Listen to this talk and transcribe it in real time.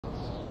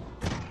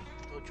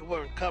thought you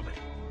weren't coming.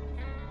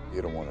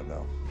 You don't want to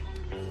know.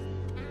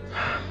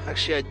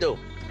 Actually, I do.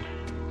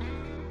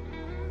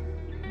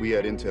 We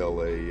had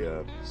intel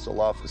a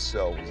Salafis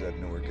cell was at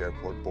Newark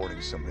Airport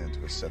boarding somebody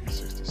into a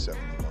 767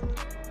 in London.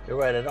 You're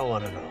right, I don't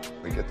want to know.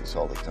 We get this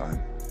all the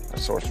time. Our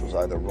source was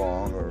either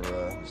wrong or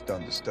was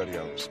done to study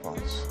our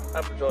response.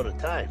 Happens all the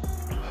time.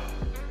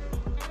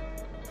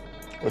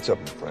 What's up,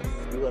 my friend?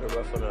 You got a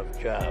rough enough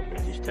job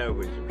with this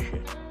terrorism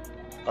shit.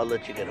 I'll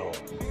let you get home.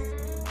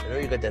 I know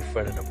you got that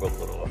friend in the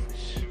Brooklyn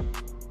office.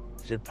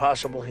 Is it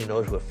possible he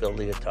knows where Phil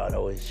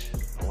Leotardo is?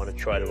 I want to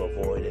try to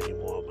avoid any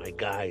more of my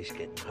guys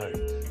getting hurt.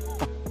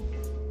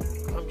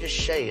 I'm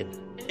just saying,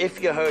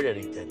 if you heard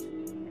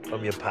anything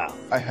from your pal.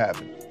 I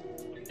haven't.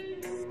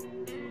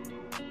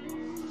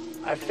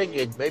 I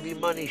figured maybe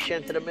money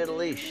sent to the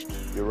Middle East.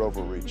 You're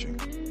overreaching.